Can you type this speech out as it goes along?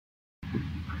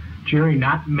Jerry,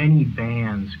 not many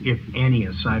bands, if any,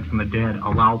 aside from the Dead,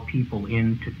 allow people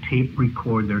in to tape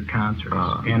record their concerts.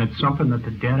 And it's something that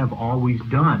the Dead have always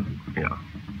done. Yeah.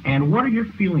 And what are your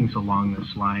feelings along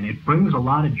this line? It brings a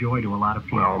lot of joy to a lot of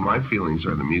people. Well, my feelings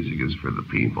are the music is for the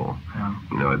people. Yeah.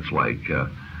 You know, it's like,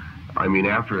 I mean,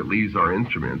 after it leaves our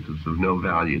instruments, it's of no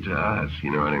value to us.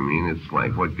 You know what I mean? It's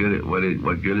like, what good is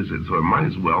it? So it might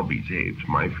as well be taped.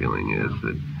 My feeling is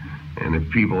that, and if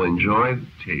people enjoy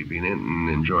taping it and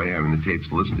enjoy having the tapes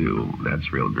to listen to,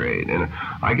 that's real great. And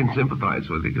I can sympathize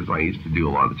with it because I used to do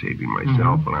a lot of taping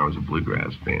myself when I was a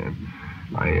bluegrass band.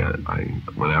 I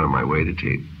went out of my way to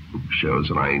tape shows,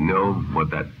 and I know what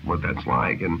that's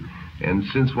like. And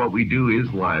since what we do is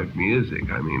live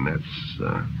music, I mean, that's.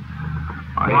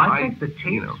 I think the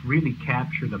tapes really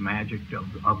capture the magic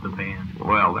of the band.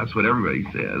 Well, that's what everybody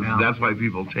says. Yeah. That's why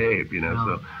people tape, you know. Yeah.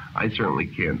 So I certainly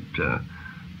can't.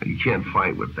 You can't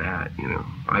fight with that, you know.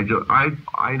 I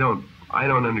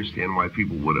don't understand why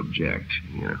people would object.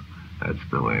 You know, that's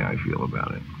the way I feel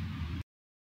about it.